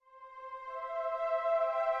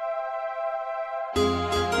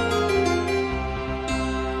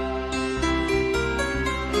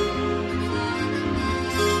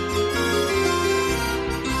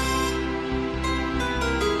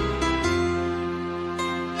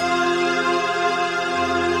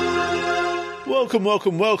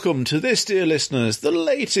Welcome to this, dear listeners, the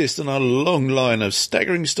latest in a long line of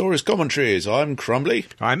Staggering Stories commentaries. I'm Crumbly.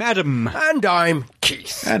 I'm Adam. And I'm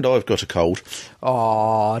Keith. And I've got a cold.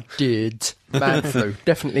 Aw, did. Man flu.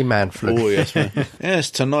 Definitely man flu. Oh, yes, man.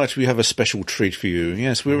 Yes, tonight we have a special treat for you.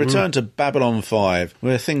 Yes, we return to Babylon 5,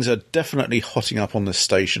 where things are definitely hotting up on the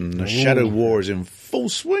station. The Shadow War is in full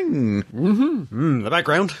swing. The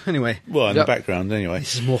background, anyway. Well, in the background, anyway.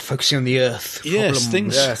 This is more focusing on the Earth. Yes,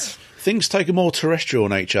 problems. Things take a more terrestrial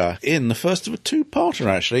nature in the first of a two-parter,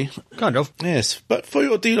 actually. Kind of. Yes, but for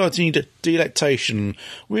your delectation,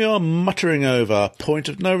 we are muttering over Point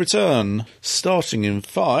of No Return, starting in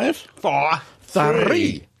 5, 4,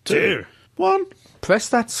 3, 2, 1. Press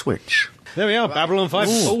that switch. There we are, Babylon 5.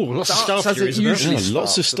 Oh, lots of Star Furies.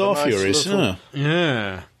 Lots of Star Furies, Yeah.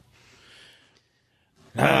 yeah.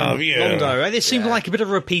 Londo. This seemed like a bit of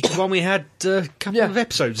a repeat of one we had a couple of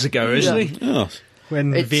episodes ago, isn't it? Yeah.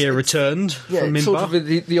 When Veer returned from Mimbar. It's sort of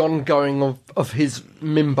the ongoing of his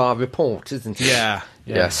Mimbar report, isn't it? Yeah.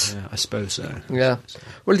 Yes. Yeah, I suppose so. Yeah.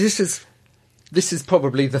 Well, this is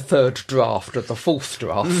probably the third draft or the fourth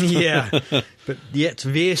draft. Yeah. But yet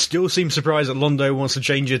Veer still seems surprised that Londo wants to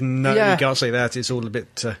change it, and no, you can't say that. It's all a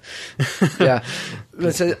bit... Yeah.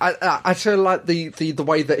 So I feel like the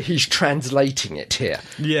way that he's translating it here.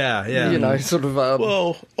 Yeah. You know, sort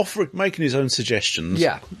of... making his own suggestions.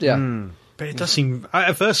 Yeah. But it does seem...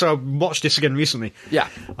 At first, I watched this again recently. Yeah.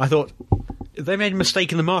 I thought, they made a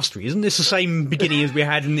mistake in the mastery. Isn't this the same beginning as we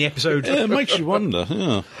had in the episode? Yeah, it makes you wonder,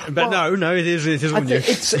 yeah. But no, it isn't.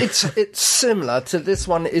 It's similar to this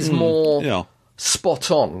one. Is more spot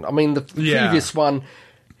on. I mean, the previous one,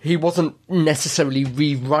 he wasn't necessarily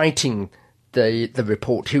rewriting the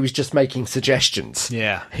report. He was just making suggestions.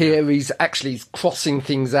 Yeah. Here he's actually crossing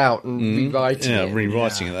things out and rewriting it. Yeah,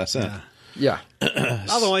 rewriting it, that's it. Yeah.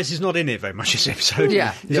 Otherwise, he's not in it very much this episode.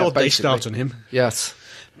 Yeah. It's odd they start on him. Yes.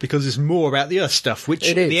 Because it's more about the Earth stuff, which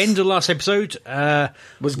It at is. the end of the last episode...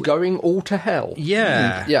 was going all to hell.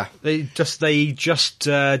 Yeah. Yeah. They just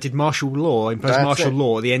did martial law, imposed That's martial it.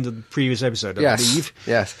 law at the end of the previous episode, I believe.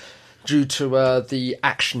 Yes. Due to the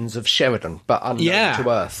actions of Sheridan, but unknown to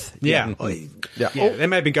Earth. Yeah. Yeah. They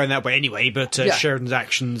may have been going that way anyway, but Sheridan's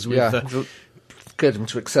actions with get him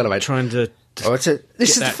to accelerate. trying to...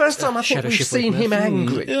 This is the first time I think shadow we've ship seen him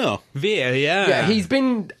angry. Yeah. Veer, Yeah, he's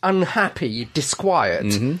been unhappy,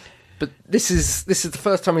 disquiet, but this is the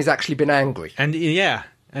first time he's actually been angry. And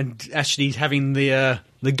actually he's having the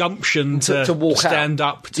gumption To walk stand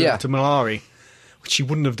out. up to Malari, which he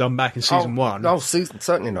wouldn't have done back in season 1. No,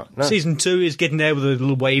 certainly not. No. Season 2 is getting there with a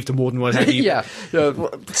little wave to more than what have you. Yeah.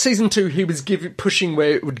 Season 2, he was pushing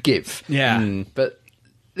where it would give. Yeah. But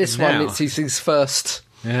this one, it's his first...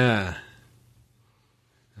 Yeah.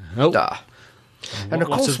 Oh. And of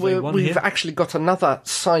What course, have they won we've here? actually got another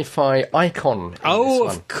sci-fi icon. In this one,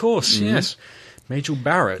 Of course, yes. Major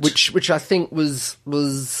Barrett. which I think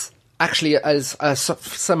was actually as a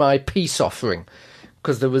semi-peace offering,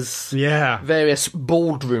 because there was various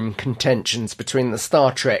boardroom contentions between the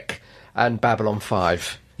Star Trek and Babylon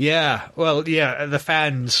 5. Yeah, well, the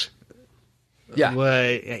fans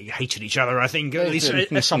hated each other, I think, at least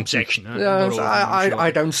a subsection.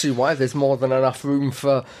 I don't see why. There's more than enough room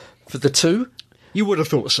for the two. You would have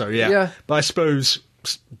thought so, Yeah. But I suppose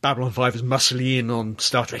Babylon 5 is muscly in on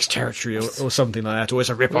Star Trek's territory or something like that, or it's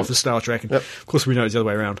a rip-off of Star Trek, and of course we know it's the other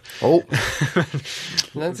way around. Oh.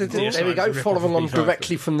 There we go, following on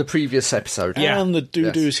directly from the previous episode. Yeah. And the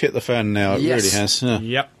doo-doo's hit the fan now, it really has.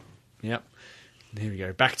 Yeah. Yep. Here we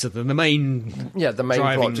go, back to the main... Yeah, the main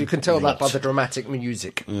driving plot. You can tell that by the dramatic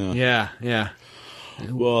music. Yeah.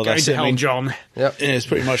 Well, Going that's to it. hell, John. Yep. Yeah, it's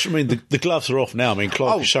pretty much. I mean, the gloves are off now. I mean,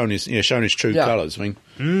 Clark has shown his true colours. I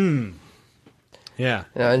mean, Yeah.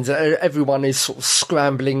 And everyone is sort of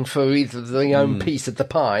scrambling for either their own piece of the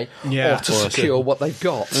pie or to secure what they've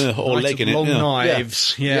got. or legging it. Long Yeah.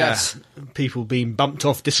 knives. Yeah. Yes. People being bumped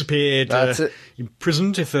off, disappeared, That's it.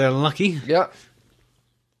 imprisoned if they're lucky. Yeah.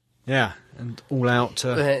 Yeah. And all out.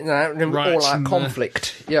 All Riots out and,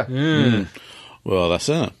 conflict. Yeah. Well, that's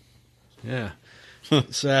it. Yeah.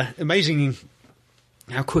 It's amazing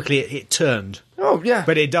how quickly it turned. Oh, yeah.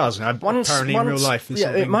 But it does. Apparently in real life.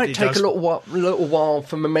 It might take a little while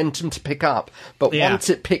for momentum to pick up, but once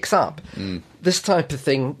it picks up, this type of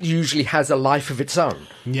thing usually has a life of its own.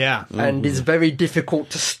 Yeah. And is very difficult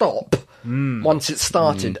to stop once it's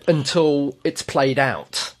started until it's played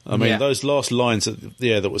out. I mean, those last lines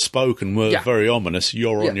that were spoken were very ominous.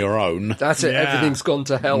 You're on your own. That's it. Yeah. Everything's gone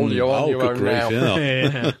to hell. You're on your good own grief, now.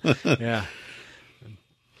 yeah. Yeah.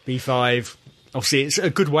 B5 obviously it's a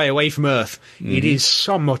good way away from Earth. It is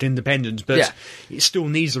somewhat independent, but it still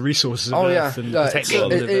needs the resources of Earth and protection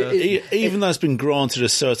of Earth. Even though it's been granted a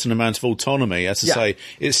certain amount of autonomy, as I say,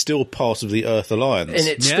 it's still part of the Earth Alliance. And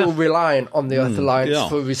it's still reliant on the Earth Alliance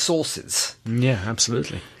for resources. Yeah,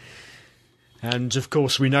 absolutely. And, of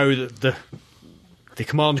course, we know that the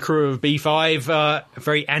command crew of B5 are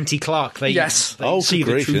very anti-Clark. They see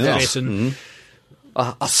the truth of it and...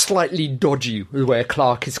 are slightly dodgy where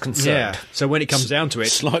Clark is concerned. Yeah, so when it comes down to it...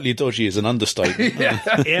 Slightly dodgy is an understatement.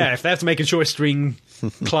 If they have to make a choice between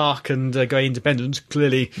Clark and going independent,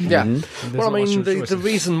 clearly... Yeah. Well, I mean, the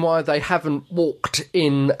reason why they haven't walked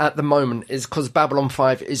in at the moment is because Babylon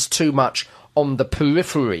 5 is too much on the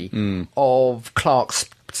periphery of Clark's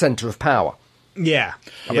centre of power. Yeah.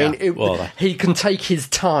 I mean, he can take his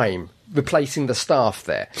time replacing the staff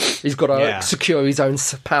there. He's got to secure his own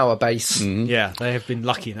power base. Yeah, they have been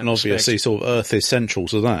lucky in that And obviously, sort of Earth is central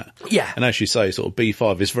to that. Yeah. And as you say, sort of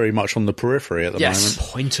B5 is very much on the periphery at the moment.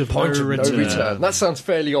 Point of no return. That sounds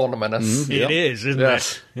fairly ominous. It is, isn't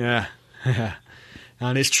it? Yeah.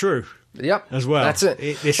 And it's true. Yep, as well. That's it.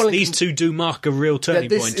 These two do mark a real turning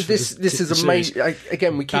point. This is amazing.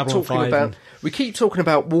 Again, we keep talking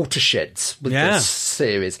about watersheds with this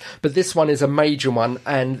series, but this one is a major one,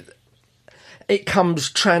 and it comes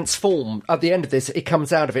transformed. At the end of this, it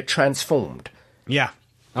comes out of it transformed. Yeah.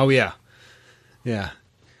 Oh, yeah. Yeah.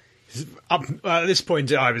 At this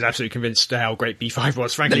point, I was absolutely convinced how great B5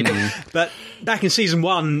 was, frankly. But back in season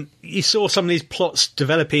 1, you saw some of these plots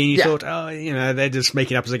developing. You thought, they're just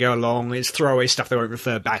making up as they go along. It's throwaway stuff. They won't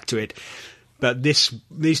refer back to it. But this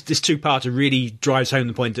two-parter really drives home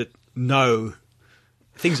the point that no,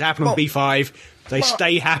 things happen on B5. They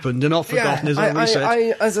stay happened. They're not forgotten. There's no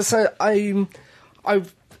research. As I say,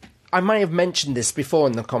 I may have mentioned this before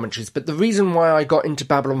in the commentaries, but the reason why I got into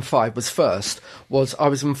Babylon 5 was I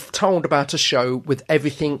was told about a show with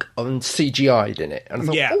everything on CGI'd in it. And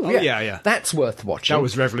I thought, that's worth watching. That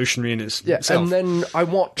was revolutionary in itself. And then I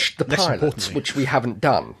watched the pilot, which we haven't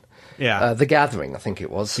done. Yeah. The Gathering, I think it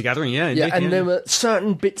was. The Gathering, there were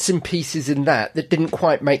certain bits and pieces in that didn't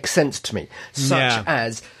quite make sense to me, such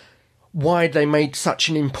as why they made such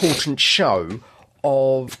an important show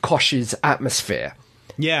of Kosh's atmosphere.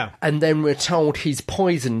 Yeah. And then we're told he's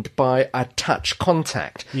poisoned by a touch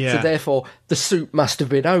contact. Yeah. So therefore, the suit must have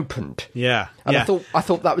been opened. Yeah. And I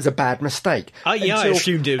thought that was a bad mistake. I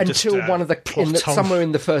assumed it was until one of somewhere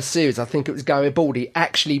in the first series, I think it was Garibaldi,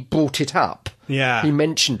 actually brought it up. Yeah. He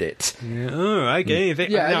mentioned it. Yeah.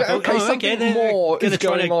 Oh, okay. Something more is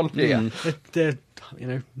going on here. They're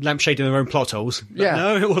lampshading their own plot holes. Yeah.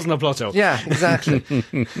 No, it wasn't a plot hole. Yeah, exactly.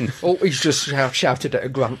 Or he's just shouted at a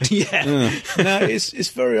grunt. Yeah. No, it's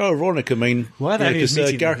very ironic. I mean, because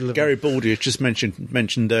Garibaldi has just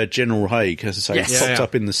mentioned General Haig, as I say, popped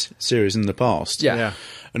up in the series in the past. Yeah.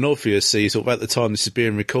 And obviously, sort of at the time this is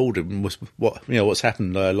being recorded, was what's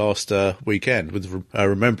happened last weekend with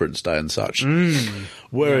Remembrance Day and such.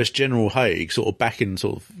 Whereas General Haig, sort of back in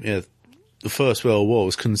the First World War,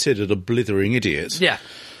 was considered a blithering idiot. Yeah.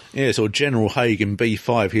 Yeah, sort of General Haig in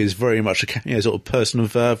B5, he is very much a sort of person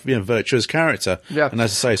of virtuous character. Yeah. And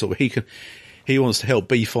as I say, sort of he wants to help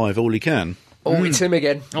B5 all he can. Oh, it's him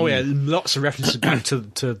again. Oh yeah, lots of references back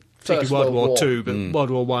to World War II, but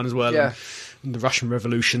World War One as well. Yeah. And the Russian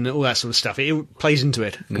Revolution, all that sort of stuff. It plays into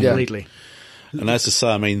it completely. And as I say,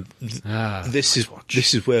 I mean, this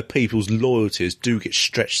is where people's loyalties do get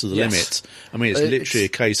stretched to the limit. I mean, it's literally a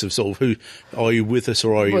case of sort of who are you with us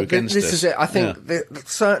or are you against us? This is it. I think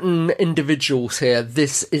certain individuals here,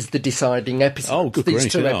 this is the deciding episode. Oh, good These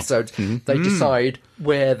grief, two episodes, they decide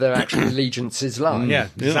where their actual allegiances lie. Yeah,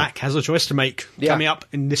 Zach has a choice to make coming up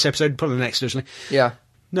in this episode, probably the next, actually. Yeah.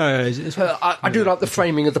 No, I do like the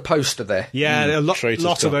framing of the poster there. Yeah, there are lots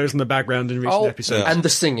of those in the background in recent episodes. And the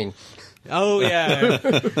singing. Oh, yeah.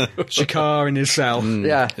 Shakar in his cell.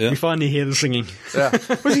 Yeah. We finally hear the singing. Yeah.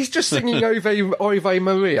 Was he just singing Oive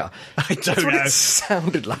Maria? I don't That's know. what it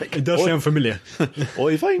sounded like. It does sound familiar.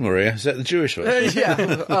 Oive Maria? Is that the Jewish version? Yeah.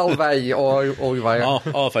 Alve or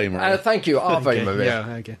Oive. Ave Maria. Thank you, Ave Maria.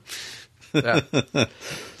 Yeah, okay.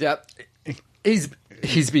 Yeah.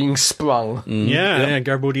 He's being sprung. Yeah,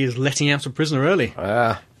 Garibaldi is letting out a prisoner early.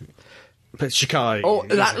 But Shakar. Oh,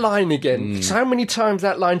 that line again. So how many times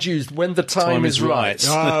that line's used? When the time is right.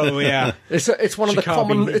 Oh, yeah. It's one of the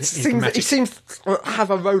common... He seems to have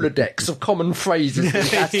a Rolodex of common phrases that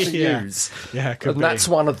he has to use. Yeah, could be. That's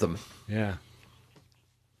one of them. Yeah.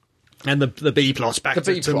 And the B-plots back to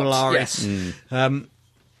Malaris. Yes.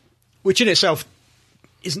 Which in itself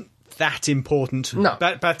isn't that important. No.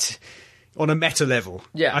 But on a meta level.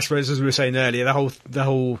 Yeah. I suppose, as we were saying earlier, the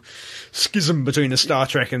whole schism between the Star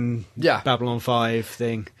Trek and Babylon 5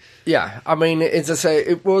 thing. Yeah, I mean, as I say,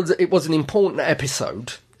 it was an important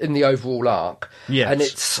episode in the overall arc. Yes. And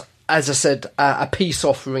it's, as I said, a peace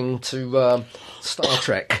offering to Star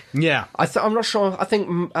Trek. Yeah. I'm not sure. I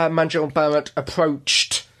think Majel Barrett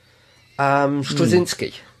approached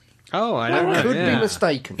Straczynski. Oh, I don't know. I could be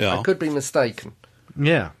mistaken. Yeah. I could be mistaken.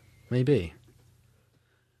 Yeah, maybe.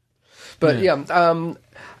 But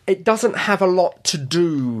it doesn't have a lot to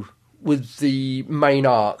do with the main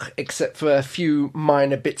arc, except for a few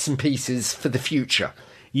minor bits and pieces for the future.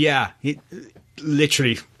 Yeah,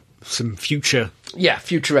 literally some future. Yeah,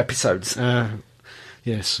 future episodes.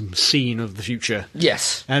 Some scene of the future.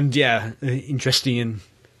 Yes. And interesting and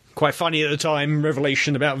quite funny at the time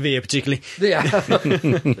revelation about Veer particularly. Yeah.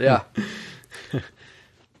 Yeah.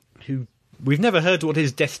 Who we've never heard what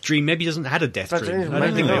his death dream. Maybe he doesn't had a death dream. I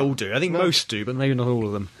don't think they all do. I think most do, but maybe not all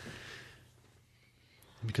of them.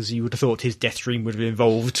 Because you would have thought his death dream would have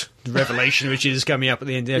involved the revelation, which is coming up at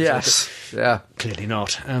the end of the episode. Yes, yeah. Clearly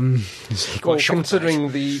not. Well,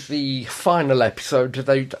 considering the final episode,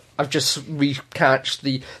 I've just recatched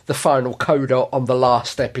the final coda on the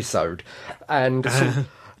last episode, and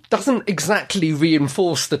doesn't exactly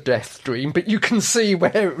reinforce the death dream, but you can see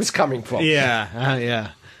where it was coming from.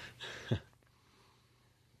 Yeah.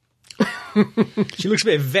 She looks a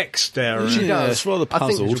bit vexed there. She does. It's rather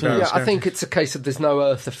puzzled. I think it's a case of there's no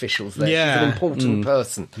Earth officials there. Yeah. She's an important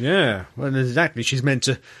person. Yeah, well, exactly. She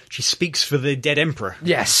speaks for the dead emperor.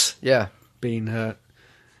 Yes, yeah. Being her,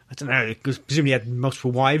 I don't know, because presumably he had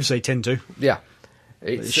multiple wives, they tend to. Yeah.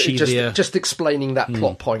 It's she just explaining that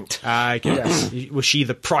plot point. Yes. Was she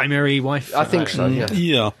the primary wife? I think so, yeah.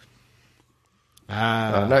 Yeah.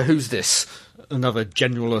 No, who's this? Another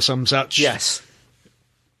general or some such. Yes.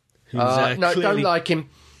 Who's, no, don't like him.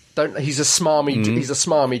 He's a smarmy. He's a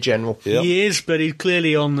smarmy general. Yep. He is, but he's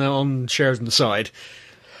clearly on Sheridan's side.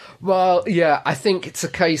 Well, yeah, I think it's a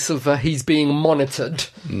case of he's being monitored.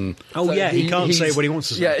 Oh, so he can't say what he wants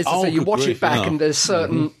to say. Yeah, it's to say you watch grief, it back and there's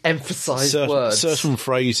certain emphasised words. Certain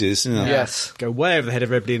phrases. You know. Yes. Go way over the head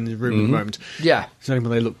of everybody in the room at the moment. Yeah. It's only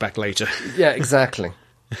when they look back later. Yeah, exactly.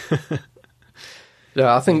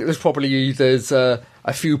 Yeah, I think there's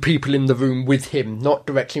a few people in the room with him, not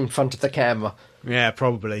directly in front of the camera. Yeah,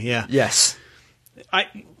 probably, yeah. Yes. I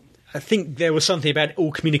think there was something about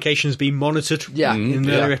all communications being monitored in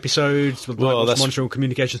the earlier episodes. Well, that's monitoring all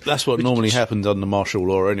communications. That's what normally happens under martial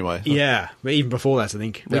law anyway. Yeah, but even before that, I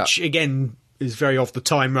think. Which, again, is very off the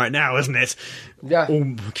time right now, isn't it? Yeah.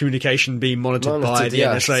 All communication being monitored by the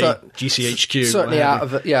NSA, GCHQ. Certainly out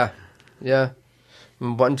of it, yeah. Yeah.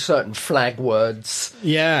 One certain flag words.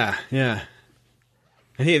 Yeah. And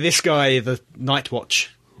here, this guy, the Night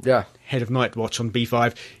Watch. Yeah. Head of Night Watch on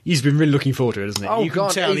B5, he's been really looking forward to it, hasn't he? Oh, you can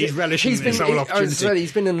tell he's relishing this whole opportunity.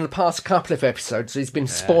 He's been in the past couple of episodes, he's been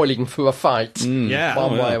spoiling for a fight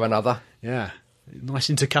one way or another. Yeah. Nice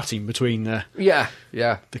intercutting between the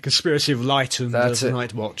conspiracy of light and the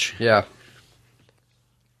Night Watch. Yeah.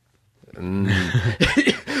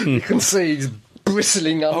 You can see he's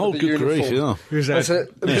bristling under the uniform. Grief, yeah. Who's that?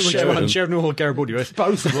 Sheridan or Garibaldi?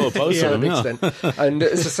 Both of them. Both of them, extent. And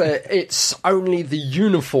as I say, it's only the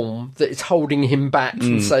uniform that is holding him back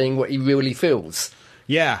from saying what he really feels.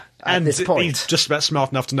 Yeah. At this point. He's just about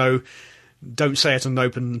smart enough to know, don't say it on an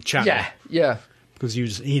open channel. Yeah. Because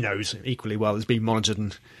he knows equally well it's being monitored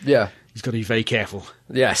and he's got to be very careful.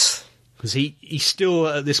 Yes. Because he still,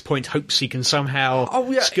 at this point, hopes he can somehow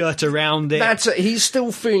skirt around it. That's it. He's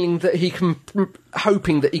still feeling that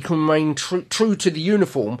hoping that he can remain true to the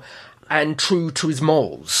uniform and true to his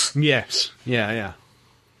morals. Yes. Yeah.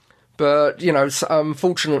 But,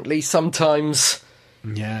 unfortunately, sometimes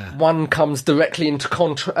one comes directly into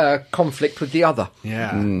conflict with the other.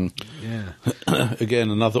 Yeah. Again,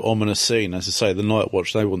 another ominous scene. As I say, the Night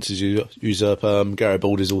Watch, they want to usurp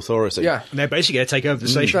Garibaldi's authority. Yeah. And they're basically going to take over the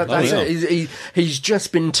station. That's it. He's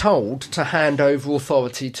just been told to hand over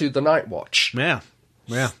authority to the Night Watch. Yeah.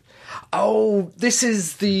 Oh, this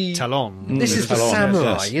is the Talon. This is the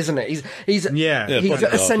samurai, isn't it? He's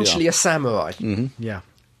essentially a samurai. Mm-hmm.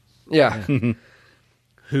 Yeah.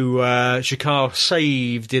 Who Shakar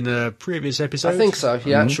saved in a previous episode. I think so,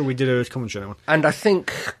 yeah. I'm sure we did a commentary on that one. And I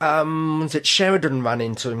think, was it Sheridan ran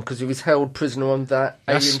into him because he was held prisoner on that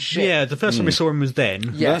alien ship? Yeah, the first time we saw him was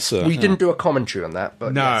then. Yes, we didn't do a commentary on that.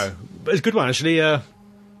 But no, yes. But it's a good one, actually. I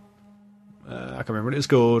can't remember what it was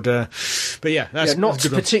called. But yeah, that's not a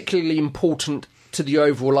good particularly important to the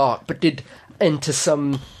overall arc, but did enter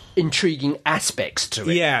some intriguing aspects to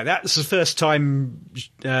it. Yeah, that's the first time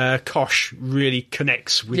Kosh really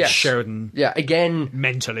connects with Sheridan. Yeah, again,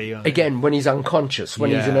 mentally. Again, when he's unconscious,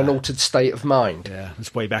 when he's in an altered state of mind. Yeah,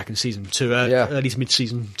 that's way back in season 2, early to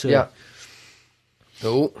mid-season 2. Yeah.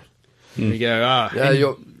 Oh. There you go.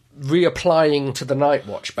 You're reapplying to the Night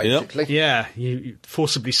Watch, basically. Yeah, you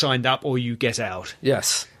forcibly signed up or you get out.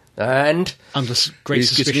 Yes. And? Under great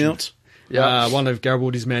suspicion. Out. Yeah. One of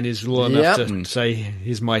Garibaldi's men is loyal enough to say,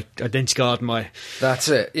 here's my identity card, that's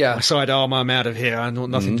it, yeah. my sidearm, I'm out of here, I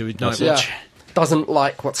want nothing to do with Night Watch. Yeah. Doesn't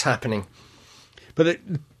like what's happening. But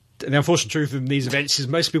the unfortunate truth of these events is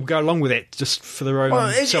most people go along with it just for their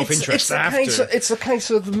own self-interest. It's a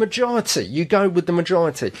case of the majority. You go with the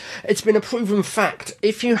majority. It's been a proven fact.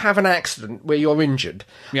 If you have an accident where you're injured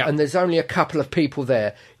and there's only a couple of people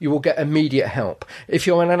there, you will get immediate help. If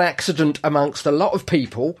you're in an accident amongst a lot of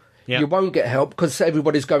people, you won't get help because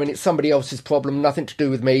everybody's going, it's somebody else's problem, nothing to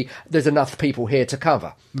do with me. There's enough people here to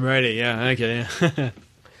cover. Really? Yeah. Okay. Yeah.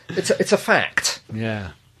 It's a fact.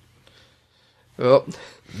 Yeah. Oh.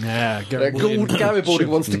 Yeah, Garibaldi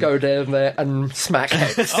wants to go down there and smack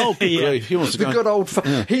heads. Oh, he wants to go. The good old.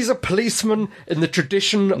 He's a policeman in the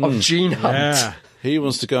tradition of Gene Hunt. Yeah. He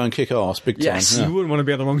wants to go and kick ass big time. Yes, you wouldn't want to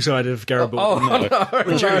be on the wrong side of Garibaldi.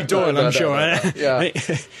 No, Jerry Doyle, I'm sure. Yeah.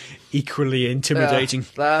 Equally intimidating.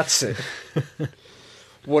 That's it.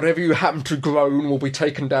 Whatever you happen to groan will be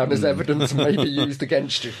taken down as evidence and maybe used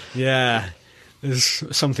against you. Yeah. There's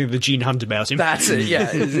something of the Gene Hunt about him. That's it, yeah.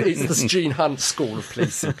 It's the Gene Hunt school of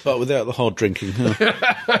policing. But without the hard drinking.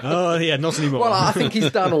 Oh, yeah, not anymore. Well, I think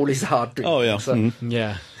he's done all his hard drinking. Oh, yeah. So.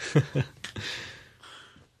 Yeah.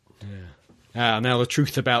 Now the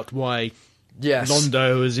truth about why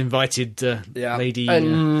Londo has invited Lady...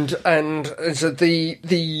 And so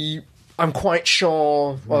the I'm quite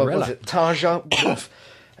sure was it Taja would have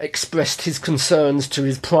expressed his concerns to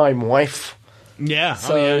his prime wife. Yeah.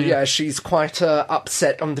 So, she's quite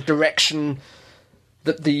upset on the direction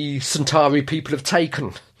that the Centauri people have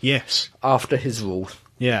taken. Yes. After his rule.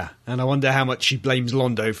 Yeah, and I wonder how much she blames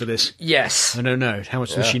Londo for this. Yes. I don't know. How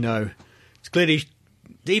much does she know? It's clearly...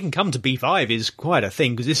 To even come to B5 is quite a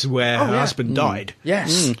thing, because this is where her husband died.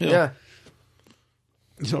 Yes, yeah.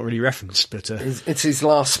 It's not really referenced, but... It's his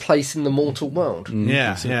last place in the mortal world.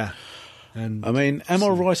 Yeah. And I mean, am I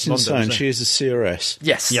right in saying she is a CRS?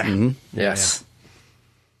 Yes. Yeah. Mm-hmm. Yes. Yeah.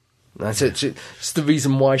 That's it. It's the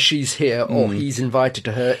reason why she's here, or he's invited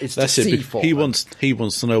to her, is to see for he wants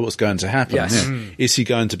to know what's going to happen. Yes. Yeah. Is he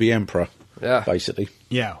going to be emperor? Yeah. Basically.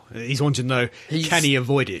 Yeah. He's wanting to know, can he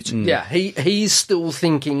avoid it? Yeah. He's still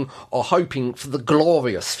thinking or hoping for the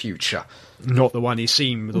glorious future. Not the one he's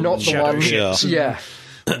seen with all the shadow ships. Yeah.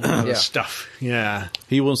 Stuff. Yeah.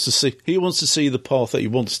 He wants to see the path that he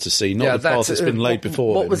wants to see, not the path that's been laid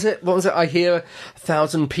before him. What was it? I hear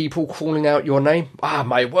 1,000 people calling out your name. Ah,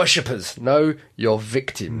 my worshippers. No, your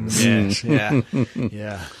victims. Yes. Yeah.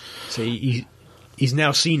 Yeah. So he's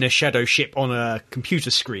now seen a shadow ship on a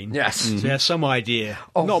computer screen. Yes. So he has some idea.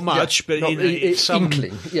 Not much, but some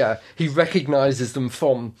inkling. Yeah. He recognises them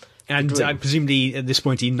from. And presumably at this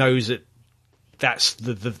point he knows that that's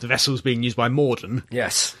the vessel's being used by Morden.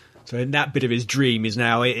 Yes. So in that bit of his dream is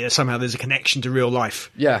now somehow there's a connection to real life.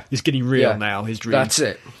 Yeah. It's getting real now, his dream. That's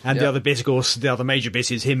it. And the other bit, of course, the other major bit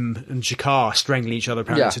is him and Jakar strangling each other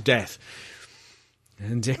apparently to death.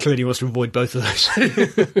 And clearly wants to avoid both of those.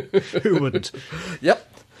 Who wouldn't?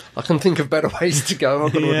 Yep. I can think of better ways to go.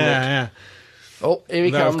 I've got to admit. Yeah. Oh, here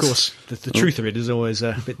he comes. Of course, the truth of it is always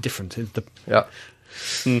a bit different.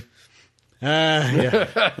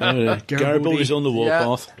 Garibaldi's on the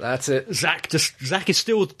warpath. That's it. Zach is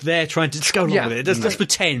still there trying to just go along with it. Just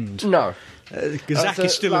pretend. No. Zach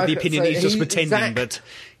is still of the opinion he's just pretending, but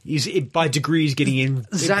he's by degrees getting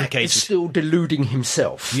implicated. Zach is still deluding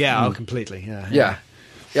himself. Yeah, completely. Yeah.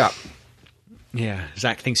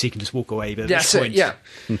 Zach thinks he can just walk away, but at that's this point...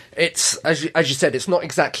 It's, as you said, it's not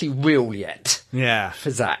exactly real yet. Yeah. For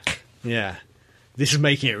Zach. Yeah. This is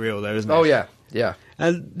making it real, though, isn't it? Oh, yeah.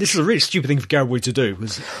 And this is a really stupid thing for Garibaldi to do.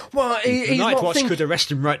 The Night Watch could arrest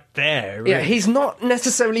him right there. Really. Yeah, he's not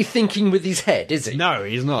necessarily thinking with his head, is he? No,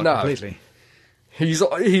 he's not completely. He's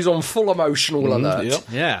on full emotional alert. Yep.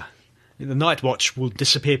 Yeah. The Night Watch will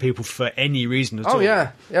disappear people for any reason at all. Oh,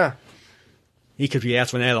 yeah. He could be out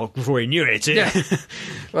of an airlock before he knew it. Yeah.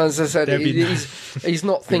 Well, as I said, he's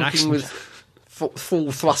not thinking with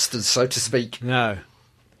full thrusters, so to speak. No.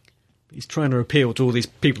 He's trying to appeal to all these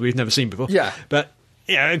people we've never seen before. Yeah. But,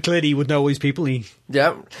 clearly he would know all these people.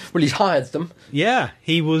 Yeah. Well, he's hired them. Yeah.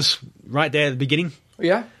 He was right there at the beginning.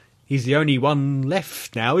 Yeah. He's the only one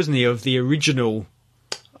left now, isn't he, of the original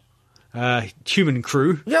human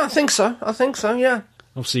crew? Yeah, I think so, yeah.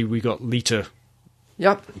 Obviously, we got Lita.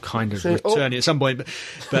 Yep. Kind of returning at some point,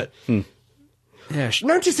 but yeah.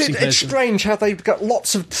 Notice it's strange how they've got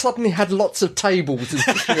suddenly had lots of tables and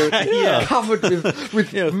security covered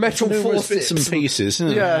with metal forceps and pieces.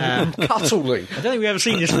 And cutlery. I don't think we've ever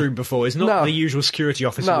seen this room before. It's not the usual security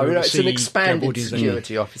office. No, it's an expanded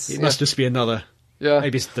security office. It must just be another. Yeah,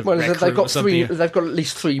 maybe it's the they've got three. They've got at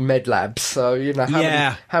least 3 med labs. So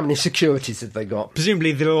how many securities have they got?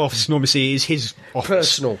 Presumably, the office normally is his office,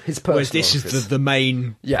 his personal. Whereas this office. is the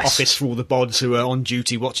main office for all the bods who are on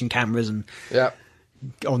duty, watching cameras and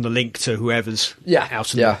on the link to whoever's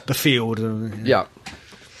out in the field.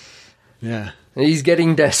 Yeah. He's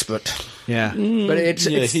getting desperate. Yeah, but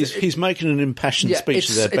he's making an impassioned speech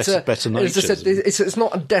to their better natures. As I said, it's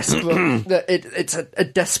not a desperate. It's a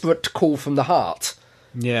desperate call from the heart.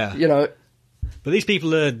 Yeah, But these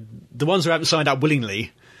people are the ones who haven't signed up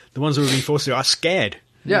willingly. The ones who are being forced to are scared.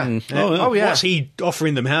 Yeah. What's he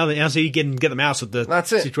offering them? How's he get them out of the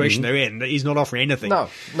situation they're in? He's not offering anything. No.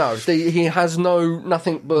 He has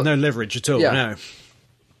nothing but no leverage at all. Yeah. No.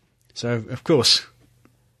 So of course.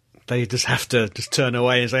 They just have to turn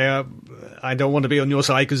away and say, I don't want to be on your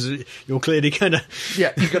side because you're clearly going to be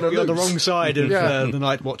on the wrong side of the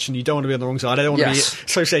night watch, and you don't want to be on the wrong side. I don't want to be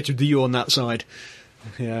associated with you on that side.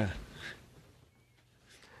 Yeah.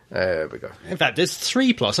 There we go. In fact, there's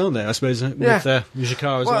 3+, aren't there, I suppose, with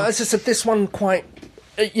Yashikar as well. Well, as I said, this one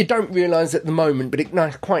you don't realise at the moment, but it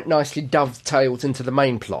quite nicely dovetails into the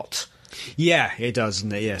main plot. Yeah, it does,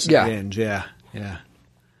 doesn't it? Yes, at the end, yeah.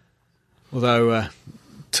 Although...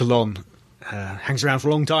 Talon hangs around for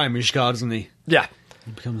a long time with Yashikar, doesn't he? Yeah.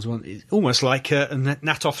 He becomes almost like a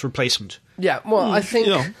Natoth replacement. Yeah, well, I think,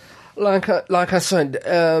 like I said,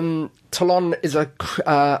 Talon is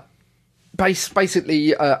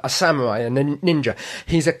basically a samurai and a ninja.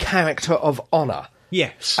 He's a character of honour.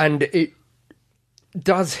 Yes. And it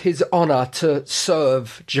does his honour to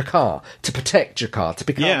serve Jakar, to protect Jakar, to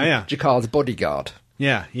become Jakar's bodyguard.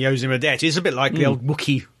 Yeah, he owes him a debt. It's a bit like the old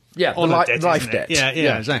Wookiee. Yeah, the life debt.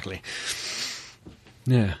 Yeah, exactly.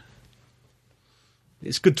 Yeah.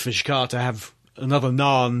 It's good for Yashikar to have another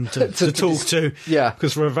Narn to talk to. Yeah.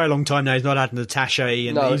 Because for a very long time now he's not had an attaché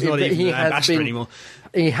and he's not even an ambassador anymore.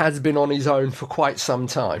 He has been on his own for quite some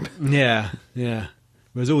time. Yeah.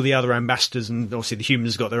 Whereas all the other ambassadors, and obviously the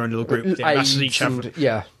humans got their own little group. The ambassadors each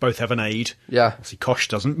both have an aide. Yeah. Obviously Kosh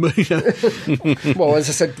doesn't. Well, as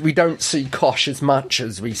I said, we don't see Kosh as much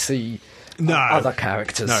as we see... other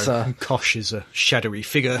characters. No, Kosh is a shadowy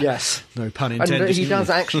figure. Yes. No pun intended. And he does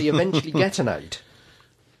actually eventually get an aid.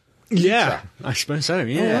 Yeah, I suppose so.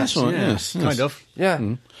 Yeah, that's right. Yeah, yes. Kind of.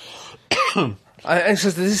 Yeah.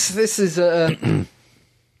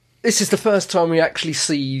 This is the first time we actually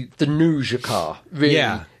see the new Jakar, really.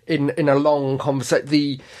 Yeah. In a long conversation,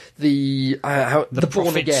 the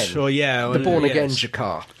born again, the born again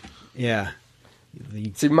Jakar. Yeah.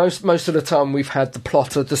 See, most of the time we've had the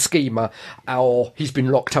plotter, the schemer, or he's been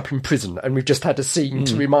locked up in prison, and we've just had a scene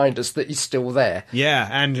to remind us that he's still there. Yeah,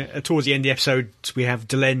 and towards the end of the episode, we have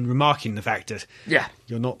Delenn remarking the fact that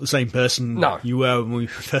you're not the same person you were when we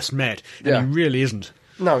first met, and he really isn't.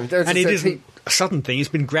 No, and it isn't a sudden thing; it's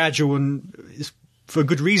been gradual and it's for a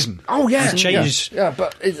good reason. Oh yeah, he's changed. Yeah,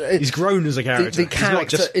 but he's grown as a character. The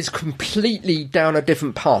character is completely down a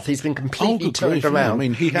different path. He's been completely turned around. I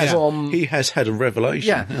mean, he has had a revelation.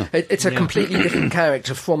 Yeah, it's a completely different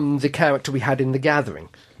character from the character we had in The Gathering.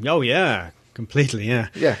 Oh yeah, completely. Yeah.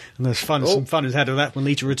 And there's some fun is had of that when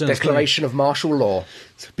Lita returns. Declaration of martial law.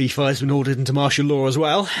 So B5's been ordered into martial law as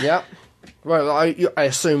well. Yeah. Well, I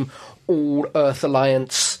assume all Earth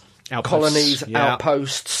Alliance colonies,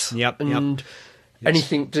 outposts, and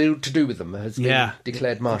anything to do with them has been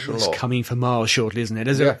declared martial law. It's coming for Mars shortly, isn't it?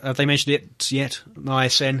 Have they mentioned it yet?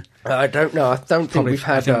 ISN? I don't know. I don't think we've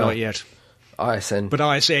had... not yet. ISN. But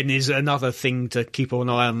ISN is another thing to keep an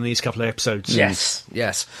eye on in these couple of episodes. Yes.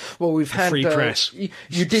 Well, we've had... Free press.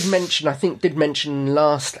 You did mention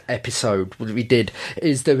last episode, what we did,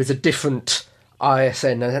 is there is a different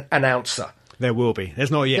ISN announcer. There will be.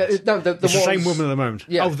 There's not yet. It's the same woman at the moment.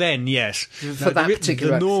 Yeah. Oh, then, yes. For that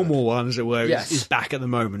particular the normal one, as it were, is back at the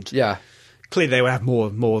moment. Yeah. Clearly they will have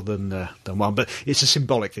more than one, but it's a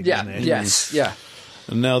symbolic thing, isn't it? Yes, yeah.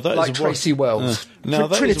 And now that like Tracy Wells.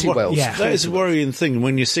 Trinity Wells. Yeah. That is a worrying thing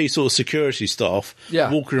when you see sort of security staff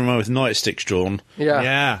walking around with nightsticks drawn.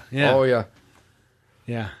 Yeah. Oh, yeah.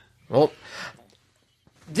 Yeah. Well,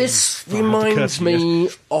 this reminds me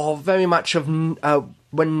of very much of...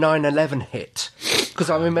 when 9/11 hit, because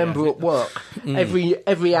I remember at work,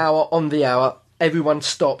 every hour on the hour, everyone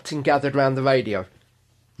stopped and gathered around the radio.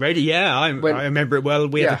 Radio, yeah, I remember it well.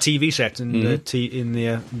 We had a TV set in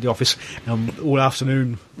the office all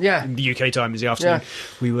afternoon. Yeah, in the UK time is the afternoon. Yeah.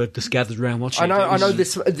 We were just gathered around watching. I know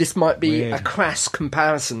this might be a crass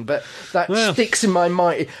comparison, but that sticks in my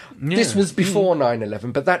mind. Yeah. This was before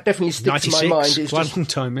 9/11, but that definitely sticks in my mind. It's quite a long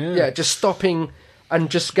time. Just stopping and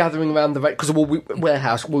just gathering around the radio, because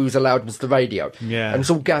warehouse we was allowed was the radio. Yeah, and it's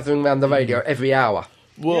all gathering around the radio every hour.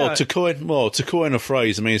 Well, to coin a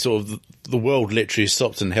phrase, I mean, sort of the world literally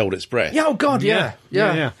stopped and held its breath. Yeah, oh God, yeah.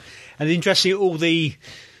 And interesting, all the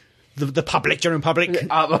general public on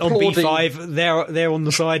B5, they're on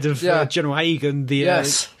the side of General Haig and the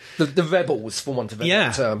the rebels, for want of a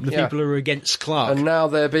better term. The people who are against Clark, and now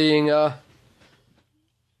they're being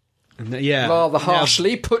rather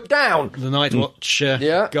harshly put down. The Night Watch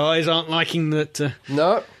guys aren't liking that.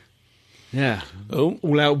 No. Yeah.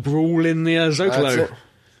 All out brawl in the Zocalo.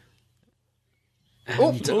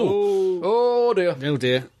 Oh dear. Oh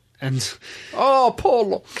dear. And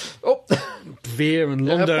poor Veer and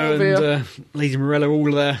Londo and Lady Morella all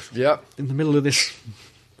there. In the middle of this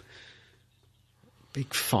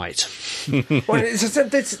big fight. Well,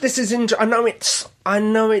 this is I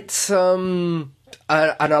know it's an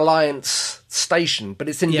alliance station, but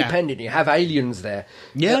it's independent. You have aliens there.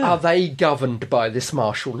 Yeah. Are they governed by this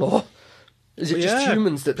martial law? Is it just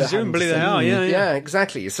humans that they're presumably they are? Yeah,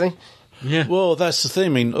 exactly. You see. Yeah. Well, that's the thing. I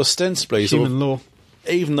mean, ostensibly, human law.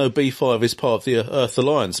 Even though B5 is part of the Earth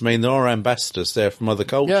Alliance, I mean, there are ambassadors there from other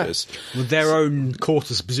cultures. With their own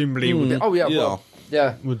quarters, presumably. Would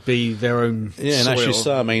be their own and soil. as you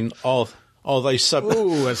say, I mean, are they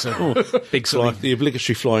that's a big like the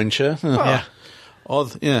obligatory flying chair. Are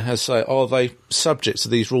they subject to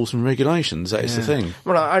these rules and regulations? That is the thing.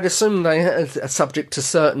 Well, I'd assume they are subject to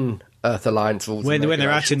certain Earth Alliance rules when they're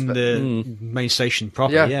out in the main station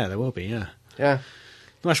proper. Yeah, there will be. Yeah.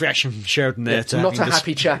 Nice reaction from Sheridan there. Not a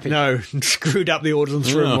happy chappy. No, screwed up the order and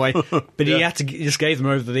threw them away. But he had to just gave them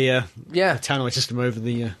over the tannoy system over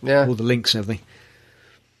the all the links and everything.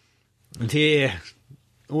 And here,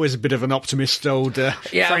 always a bit of an optimist, old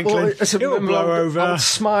Franklin. He'll blow over. Old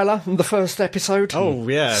Smiler in the first episode. Oh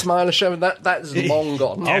yeah, Smiler showing that's long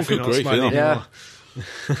gone. Oh, good grief!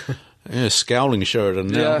 Yeah, scowling Sheridan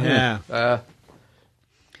now. Yeah.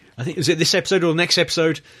 I think was it this episode or the next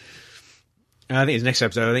episode? I think it's the next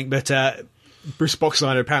episode, but Bruce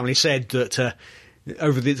Boxleiter apparently said that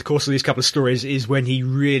over the course of these couple of stories is when he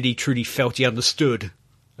really, truly felt he understood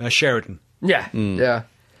Sheridan. Yeah.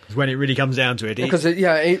 When it really comes down to it. Because,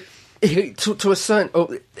 to a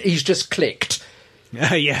certain... he's just clicked.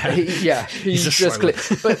 He's just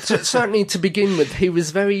clicked. But certainly to begin with, he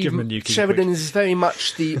was very... Sheridan is very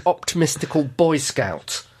much the optimistical Boy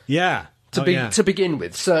Scout. Yeah. To begin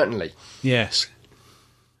with, certainly. Yes.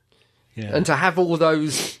 Yeah. And to have all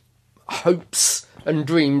those hopes and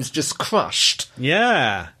dreams just crushed.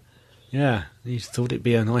 Yeah. He thought it'd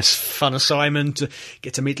be a nice, fun assignment to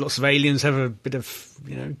get to meet lots of aliens, have a bit of,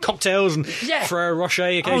 cocktails and Ferrero Rocher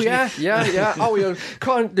occasionally. Yeah. Oh, you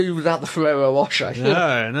can't do without the Ferrero Rocher.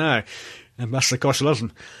 No. And Master Kosh loves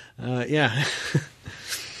them.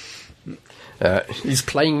 He's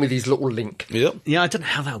playing with his little link. Yep. Yeah, I don't know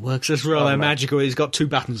how that works. It's rather magical. He's got two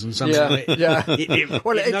buttons and something.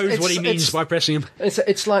 It knows what he means by pressing them.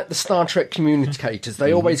 It's like the Star Trek communicators.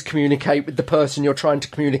 They always communicate with the person you're trying to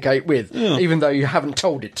communicate with, even though you haven't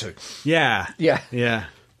told it to. Yeah.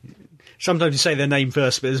 Sometimes you say their name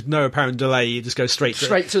first, but there's no apparent delay. You just go straight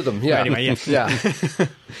to them. Yeah. Anyway,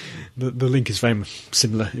 the link is very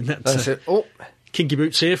similar in that. That's it. Kinky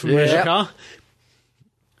Boots here from Jakar.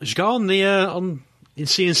 Jakar in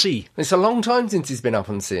CNC. It's a long time since he's been up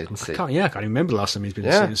on CNC. I can't even remember the last time he's been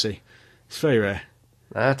on CNC. It's very rare.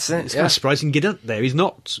 That's it. It's kind of surprising he can get up there. He's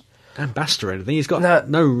not ambassador or anything. He's got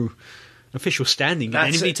no official standing. Did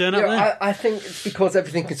anybody turn up there? I think it's because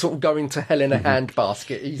everything is sort of going to hell in a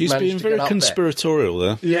handbasket. He's been very conspiratorial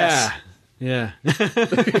there. Yes. Yeah.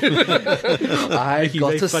 I've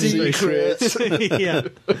got a secret. Yeah.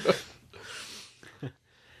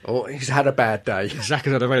 Oh, he's had a bad day. Zach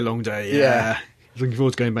has had a very long day. Yeah. He's looking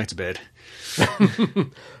forward to going back to bed.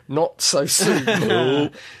 Not so soon.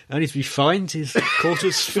 Only to be fined. His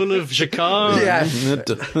quarters full of Jakar. Yeah.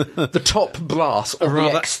 The top brass, or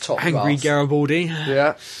the ex-top angry brass. Garibaldi.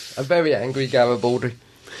 Yeah. A very angry Garibaldi.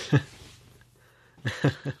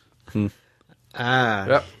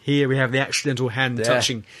 Here we have the accidental hand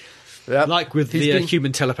touching. Yep. Like with the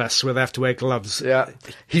human telepaths where they have to wear gloves. Yeah.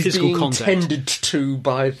 He's being tended to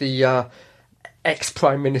by the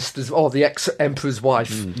ex-prime minister's or the ex-emperor's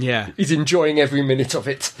wife. Yeah. He's enjoying every minute of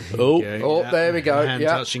it. There we go. Hand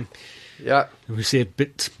touching. Yeah. We see a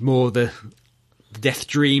bit more the death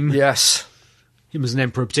dream. Yes. him as an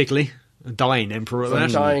emperor particularly. A dying emperor at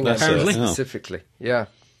that. Dying apparently. emperor specifically, yeah.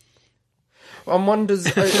 One wonders,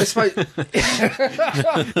 I suppose,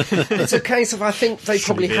 it's a case of, I think they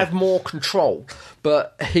probably have more control,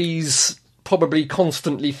 but he's probably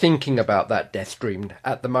constantly thinking about that death dream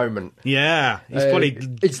at the moment. Yeah, he's probably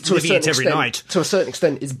living it every night. To a certain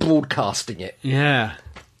extent, is broadcasting it. Yeah.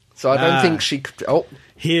 So I don't think she could... Oh.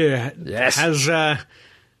 Here, yes.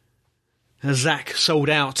 Has Zack sold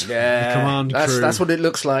out the Yeah, command crew? that's what it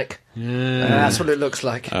looks like. Yeah. That's what it looks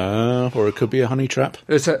like. Or it could be a honey trap.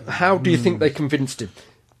 How do you think they convinced him?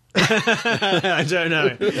 I don't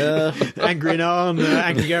know. Angry Narn,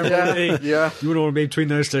 Angry Garibaldi. Yeah. You wouldn't want to be between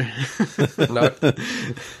those two. No.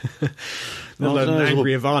 Not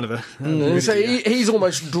Angry Ivanova. So he's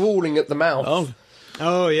almost drooling at the mouth.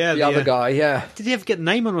 Oh, yeah. The other guy, yeah. Did he ever get a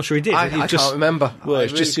name? I'm not sure he did. I can't remember. Well,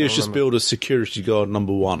 it's just billed as security guard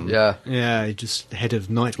number 1. Yeah. Yeah, just head of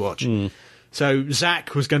Night Watch. So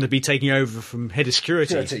Zack was going to be taking over from head of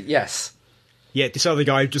security. Yes. Yet this other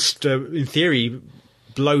guy just, in theory,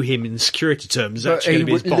 below him in security terms, is actually going to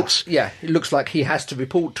be his boss. It looks like he has to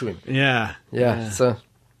report to him. Yeah. So.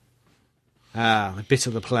 A bit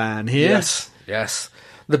of the plan here. Yes.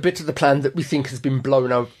 The bit of the plan that we think has been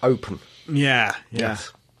blown open. Yeah.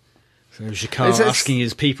 Yes. So Jakar asking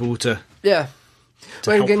his people to... Yeah.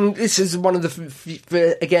 Well, help. again, this is one of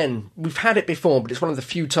the... Again, we've had it before, but it's one of the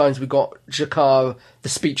few times we got Jakar, the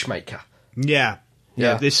speech maker. Yeah.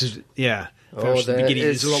 This is... Yeah. Oh, there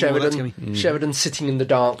is Sheridan sitting in the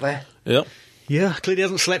dark there. Yep. Yeah, clearly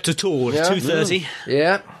hasn't slept at all. It's 2:30.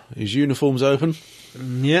 Yeah. His uniform's open.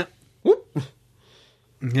 Yeah. Whoop.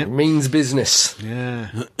 Yep. Means business.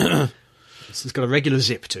 Yeah. It's got a regular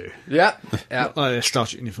zip too. Yeah. Not like their Star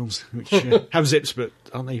Trek uniforms, which have zips, but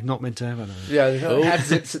aren't they not meant to have? I don't know. Yeah, they have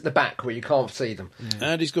zips at the back where you can't see them.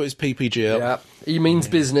 Yeah. And he's got his PPG up. Yeah. He means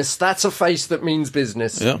business. That's a face that means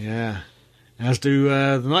business. Yeah. As do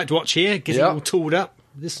the Night Watch here, getting all tooled up.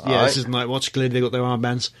 This is Night Watch. Clearly they've got their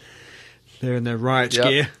armbands. They're in their riot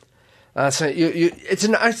gear. So it's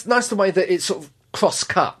nice the way that it sort of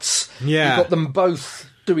cross-cuts. Yeah. You've got them both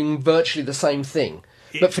doing virtually the same thing,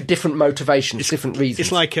 but for different motivations, different reasons.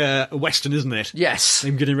 It's like a Western, isn't it? Yes.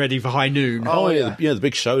 Them getting ready for high noon. Oh, yeah. The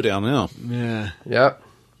big showdown now. Yeah. Yeah.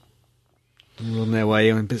 All on their way,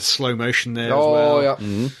 a bit of slow motion there as well. Oh, yeah.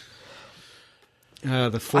 Mm-hmm.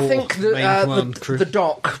 The four I think the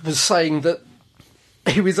doc was saying that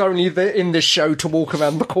he was only in this show to walk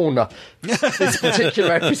around the corner. This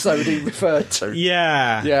particular episode he referred to.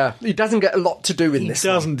 Yeah. Yeah. He doesn't get a lot to do in this. He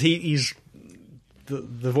doesn't. He's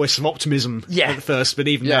the voice of optimism at first, but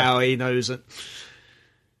even now he knows that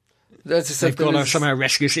they've got to somehow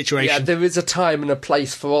rescue the situation. Yeah, there is a time and a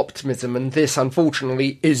place for optimism, and this,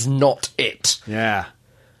 unfortunately, is not it. Yeah.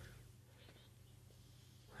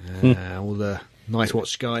 All the Night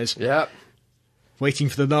Watch guys. Yeah. Waiting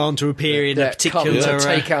for the Narn to appear in a particular... to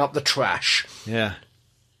take out the trash. Yeah.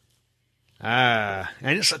 And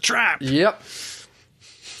it's a trap! Yep.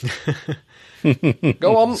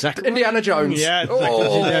 Go on, Indiana Jones. Yeah,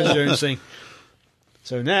 Indiana Jones thing.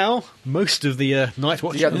 So now, most of the Night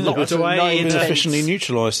Watch locked away and efficiently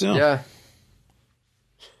neutralised, Yeah.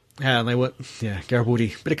 And they were... Yeah,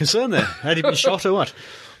 Garibaldi. Bit of concern there. Had he been shot or what?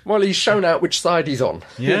 Well, he's shown out which side he's on.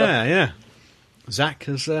 Yeah. Zack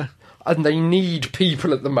has... And they need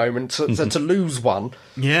people at the moment, so to lose one,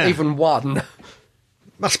 even one...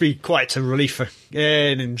 Must be quite a relief for... Yeah,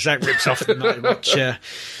 and Zack rips off the Night Watch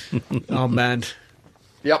armband.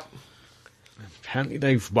 Yep. Apparently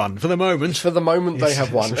they've won. For the moment. For the moment they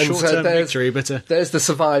have won. It's a short-term victory, but... there's the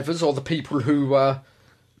survivors, or the people who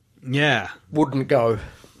wouldn't go.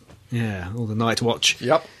 Yeah, all the Night Watch.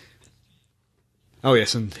 Yep. Oh,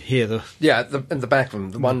 yes, and here in the back of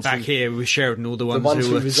them. The ones back here with Sheridan, all the ones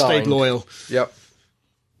who stayed loyal. Yep.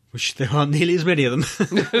 Which there aren't nearly as many of them.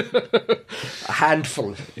 A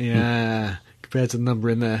handful. Yeah, compared to the number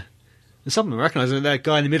in there. And some of them I recognise. That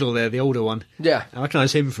guy in the middle there, the older one. Yeah. I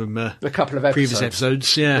recognise him from a couple of previous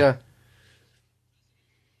episodes. Yeah.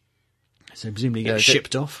 So presumably he gets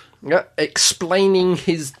shipped off. Yeah, explaining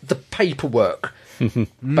the paperwork,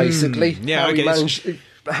 basically.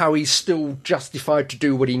 How he's still justified to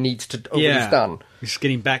do what he needs to, what he's done. He's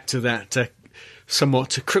getting back to that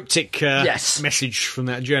somewhat cryptic message from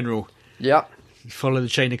that general. Yeah. Follow the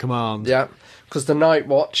chain of command. Yeah, because the Night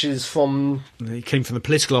Watch is from... He came from the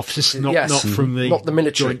political officers, not from not the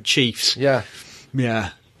military. Joint Chiefs. Yeah.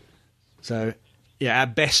 Yeah. So... Yeah,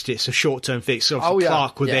 at best it's a short-term fix. So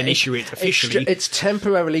Clark would then issue it officially. It's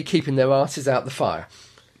temporarily keeping their asses out the fire.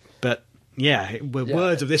 But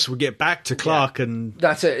Words of this will get back to Clark, and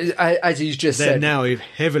that's it. As he's just they're said, now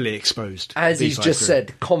heavily exposed. As he's just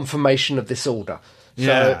said, confirmation of this order.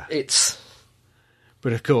 So it's.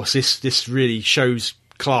 But of course, this really shows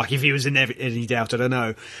Clark, if he was in any doubt, I don't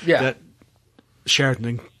know, that Sheridan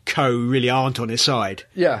and co really aren't on his side.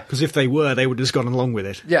 Yeah, because if they were, they would have just gone along with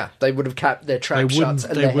it. Yeah, they would have kept their trap shut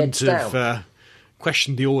and their heads down. They wouldn't have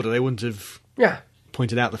questioned the order. They wouldn't have.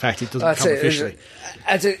 Pointed out the fact it doesn't come officially.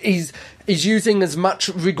 He's using as much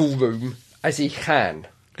wriggle room as he can.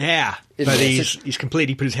 Yeah, but he's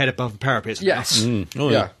completely put his head above the parapet. Yes.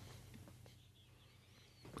 Yeah.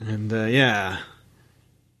 And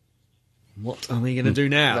what are they going to do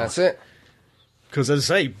now? That's it. Because as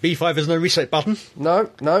I say, B5 has no reset button. No.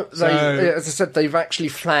 As I said, they've actually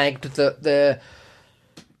flagged that they're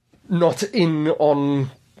not in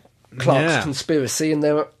on Clark's conspiracy, and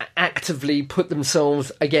they're actively put themselves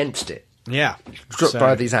against it. Yeah.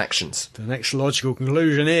 By these actions. The next logical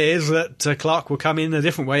conclusion is that Clark will come in a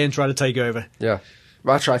different way and try to take over. Yeah.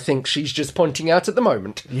 Which I think she's just pointing out at the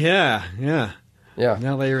moment. Yeah.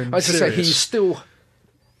 Now they're in As I say, he's still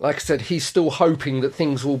hoping that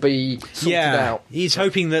things will be sorted out. He's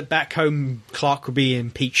hoping that back home Clark will be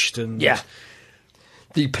impeached and... Yeah.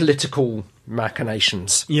 The political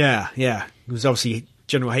machinations. Yeah. Because obviously...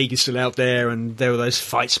 General Haig is still out there, and there were those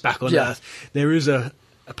fights back on Earth. There is a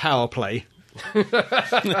power play. I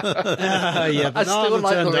still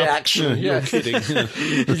like the reaction. You're kidding.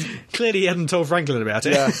 Clearly, he hadn't told Franklin about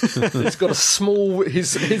it. Yeah. He's got his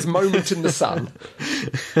moment in the sun.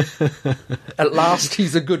 At last,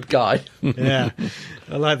 he's a good guy. Yeah,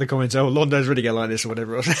 I like the comments. Oh, Londo's really going to like this, or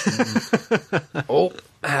whatever it was.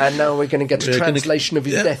 And now we're going to get a translation of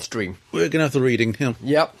his death dream. We're going to have the reading.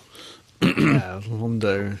 Yep.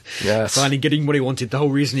 Londo. Yes. Finally getting what he wanted. The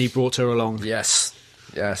whole reason he brought her along. Yes.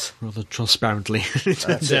 Rather transparently.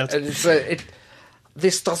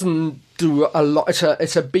 This doesn't do a lot.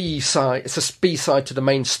 It's a B side. It's a B side to the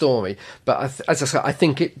main story. But as I said, I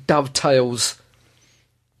think it dovetails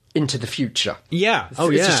into the future. Yeah.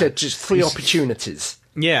 Just three opportunities.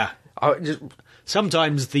 Yeah.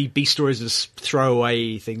 Sometimes the B stories just throw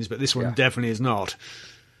away things, but this one definitely is not.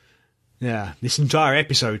 Yeah, this entire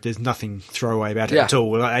episode, there's nothing throwaway about it at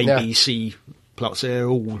all. Like A, B, C plots, they're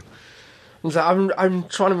all... I'm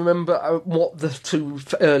trying to remember what the two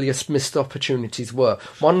earliest missed opportunities were.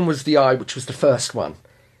 One was the Eye, which was the first one.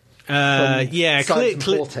 Clear,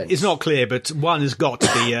 it's not clear, but one has got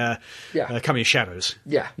to be Coming of Shadows.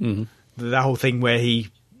 Yeah. Mm-hmm. That whole thing where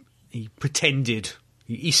he pretended...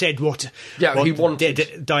 He said what he wanted.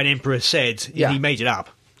 Dead Dying Emperor said, and he made it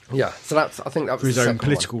up. Yeah, so I think that was for his the own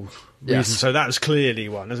political reasons. Yes. So that was clearly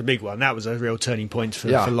one. That's a big one. That was a real turning point for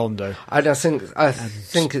Londo. And I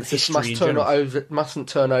think it mustn't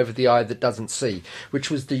turn over the eye that doesn't see,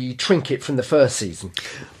 which was the trinket from the first season.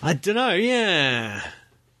 I don't know. Yeah,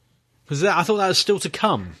 because I thought that was still to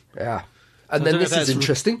come. Yeah. And then this is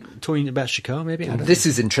interesting. Talking about Shakar, maybe? This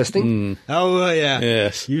is interesting. Oh, yeah.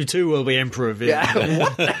 Yes. You too will be Emperor of it. Yeah.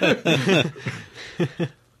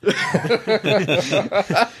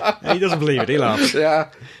 He doesn't believe it. He laughs. Yeah.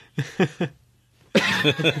 She's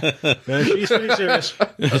pretty serious.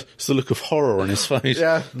 It's the look of horror on his face.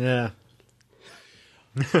 Yeah.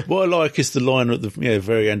 What I like is the line at the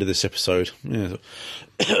very end of this episode. Yeah.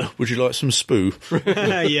 Would you like some spoo?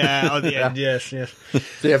 Yeah, at the end, yes.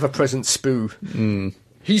 The ever-present spoo. Mm.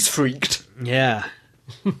 He's freaked. Yeah.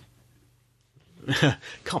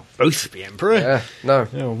 Can't both be Emperor. Yeah, no.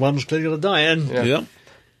 One's clearly going to die, and... Yeah.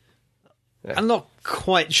 I'm not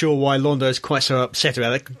quite sure why Londo is quite so upset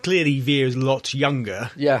about it. Clearly, Veer is a lot younger.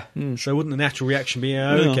 Yeah. So wouldn't the natural reaction be,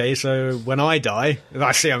 okay, so when I die, if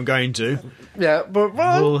I see I'm going to, but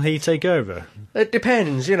will he take over? It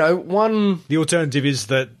depends, The alternative is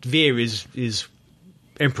that Veer is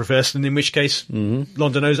Emperor first, and in which case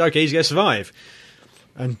Londo knows, okay, he's going to survive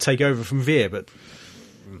and take over from Veer, but...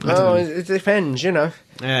 it depends, Yeah.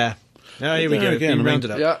 Oh, here we go. Again,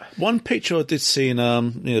 rounded up. Yeah. One picture I did see in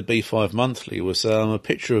the B5 Monthly was a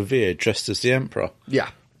picture of Veer dressed as the Emperor.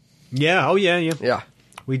 Yeah. Yeah. Oh, yeah. Yeah.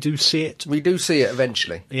 We do see it. We do see it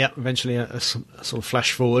eventually. Yeah, eventually a sort of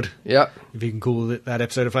flash forward. Yeah. If you can call it that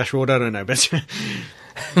episode a flash forward, I don't know, but...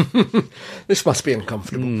 This must be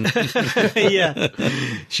uncomfortable. Yeah.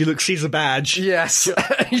 Sees a badge. Yes.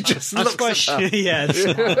 He just looks at her. Yeah.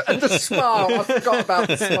 And the smile. I forgot about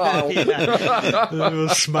the smile. Yeah. A little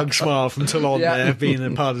smug smile from Talon there, being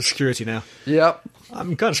a part of security now. Yep.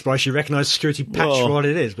 I'm kind of surprised you recognise the security patch for what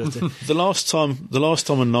it is. But the last time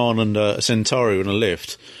Anan and Centauri were in a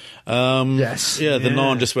lift, yes. the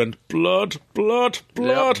Nan just went, blood.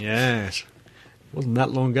 Yep. Yes. Wasn't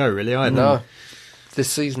that long ago, really, either. No. This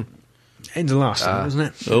season. End of last time,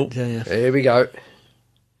 wasn't it? Oh. Yeah. Here we go.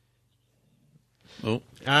 Oh.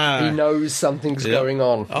 He knows something's going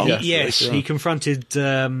on. Oh, yes, he confronted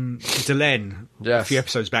Delenn a few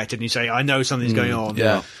episodes back, didn't he? Say, I know something's going on.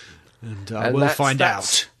 Yeah. And we'll find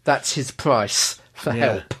out. That's his price for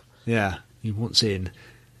help. Yeah, he wants in.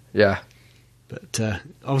 Yeah. But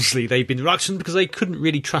obviously they've been reluctant because they couldn't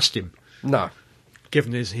really trust him. No.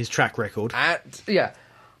 Given his track record.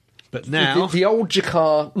 But now... The old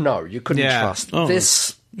Jakar, no, you couldn't trust. Oh.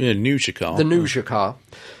 This... Yeah, new Jakar. The new Jakar.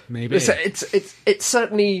 Maybe. It's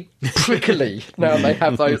certainly prickly now they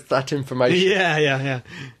have that information. Yeah.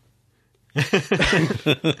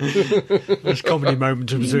 There's comedy moment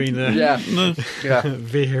between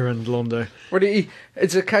Veer and Londo. Well,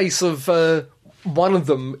 it's a case of one of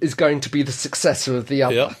them is going to be the successor of the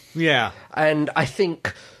other. Yeah. And I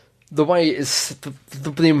think the way it is,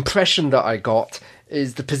 the impression that I got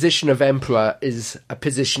is the position of Emperor is a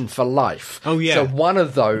position for life. Oh, yeah. So one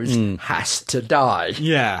of those has to die.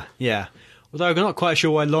 Yeah. Although I'm not quite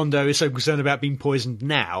sure why Londo is so concerned about being poisoned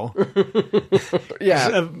now.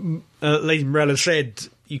 Yeah. Lady Morella said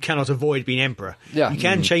you cannot avoid being Emperor. Yeah. You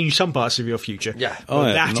can change some parts of your future. Yeah.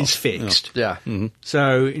 But that is fixed. Yeah. Mm-hmm.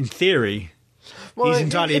 So, in theory... he's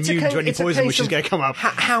entirely immune to any poison which is going to come up.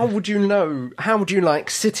 How would you know? How would you like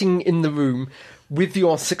sitting in the room with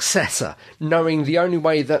your successor, knowing the only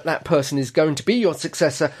way that person is going to be your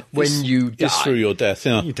successor when you die? Is through your death,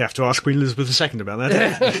 yeah. You'd have to ask Queen Elizabeth II about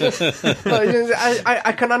that.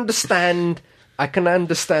 I can understand. I can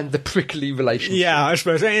understand the prickly relationship. Yeah, I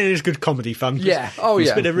suppose. And it's good comedy fun. Yeah. Oh, yeah.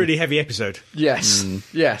 It's been a really heavy episode. Yes.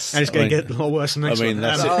 Yes. And it's going to get a lot worse than next one.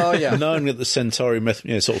 That's it. Knowing that the Centauri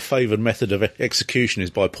method, sort of favoured method of execution is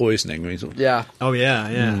by poisoning. Yeah. Oh,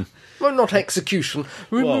 yeah. Well, not execution,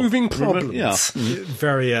 removing problems.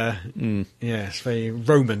 Very, it's very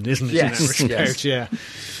Roman, isn't it? Yes. In that respect?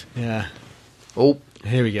 Yeah. Oh.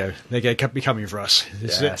 Here we go. They're going to be coming for us.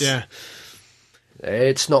 This is it, yeah.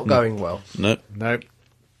 It's not going well. Nope.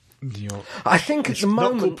 I think at the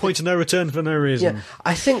moment... Not point of no return for no reason. Yeah,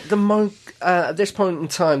 I think at this point in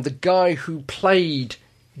time, the guy who played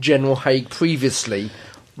General Haig previously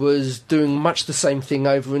was doing much the same thing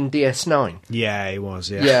over in DS9. Yeah, he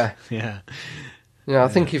was, yeah. Yeah, I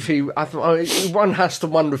think one has to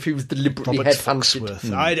wonder if he was deliberately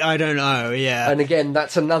headhunted. I don't know, yeah. And again,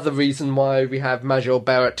 that's another reason why we have Major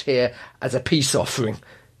Barrett here as a peace offering.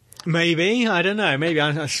 Maybe, I don't know. Maybe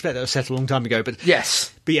I suspect that was settled a long time ago. But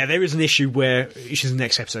yes, yeah, there is an issue which is the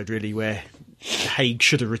next episode really, where Haig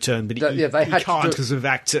should have returned, but he can't because of the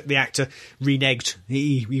actor reneged.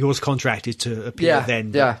 He was contracted to appear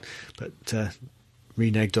then, but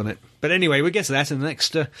reneged on it. But anyway, we'll get to that in the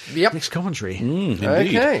next commentary.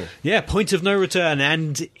 Okay. Yeah, point of no return,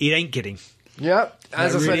 and it ain't kidding. Yeah,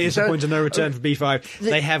 as I said, it's a point of no return for B5.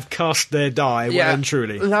 They have cast their die well and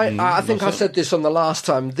truly. I think I said this on the last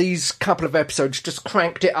time. These couple of episodes just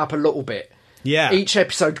cranked it up a little bit. Yeah. Each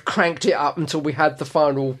episode cranked it up until we had the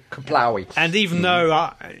final Kaplowy. And even though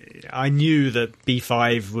I knew that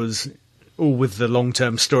B5 was all with the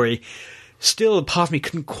long-term story, still a part of me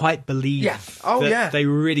couldn't quite believe that they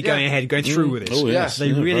were really going ahead, going through with this. Oh, yes.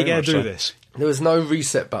 They really going to do this. There was no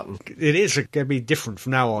reset button. It is going to be different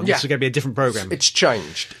from now on. This is going to be a different programme. It's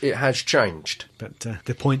changed. It has changed. But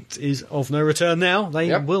the point is of no return now.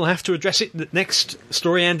 They will have to address it in the next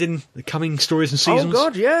story and in the coming stories and seasons.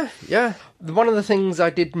 Oh, God, yeah. One of the things I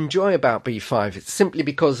did enjoy about B5, it's simply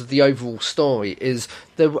because of the overall story, is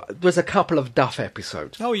there was a couple of Duff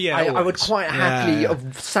episodes. Oh, yeah. I would quite happily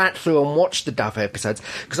have sat through and watched the Duff episodes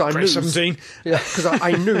because I knew 17. because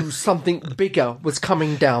I knew something bigger was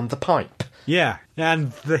coming down the pipe. Yeah,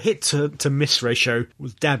 and the hit to miss ratio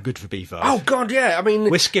was damn good for B5. Oh, God, yeah. I mean,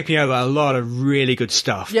 we're skipping over a lot of really good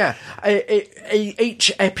stuff. Yeah,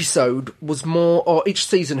 each episode was more, or each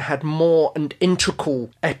season had more and integral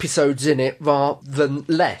episodes in it rather than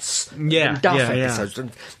less than Duff episodes,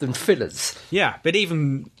 than fillers. Yeah, but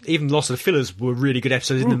even lots of the fillers were really good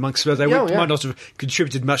episodes in amongst them. They might not have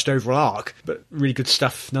contributed much to overall arc, but really good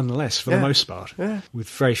stuff nonetheless for the most part, with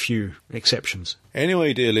very few exceptions.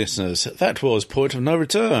 Anyway, dear listeners, that was Point of No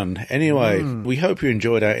Return. Anyway, we hope you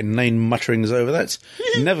enjoyed our inane mutterings over that.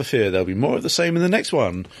 Never fear, there'll be more of the same in the next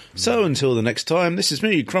one. So until the next time, this is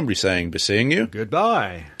me, Crumbly, saying, be seeing you.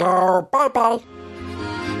 Goodbye. Bye-bye.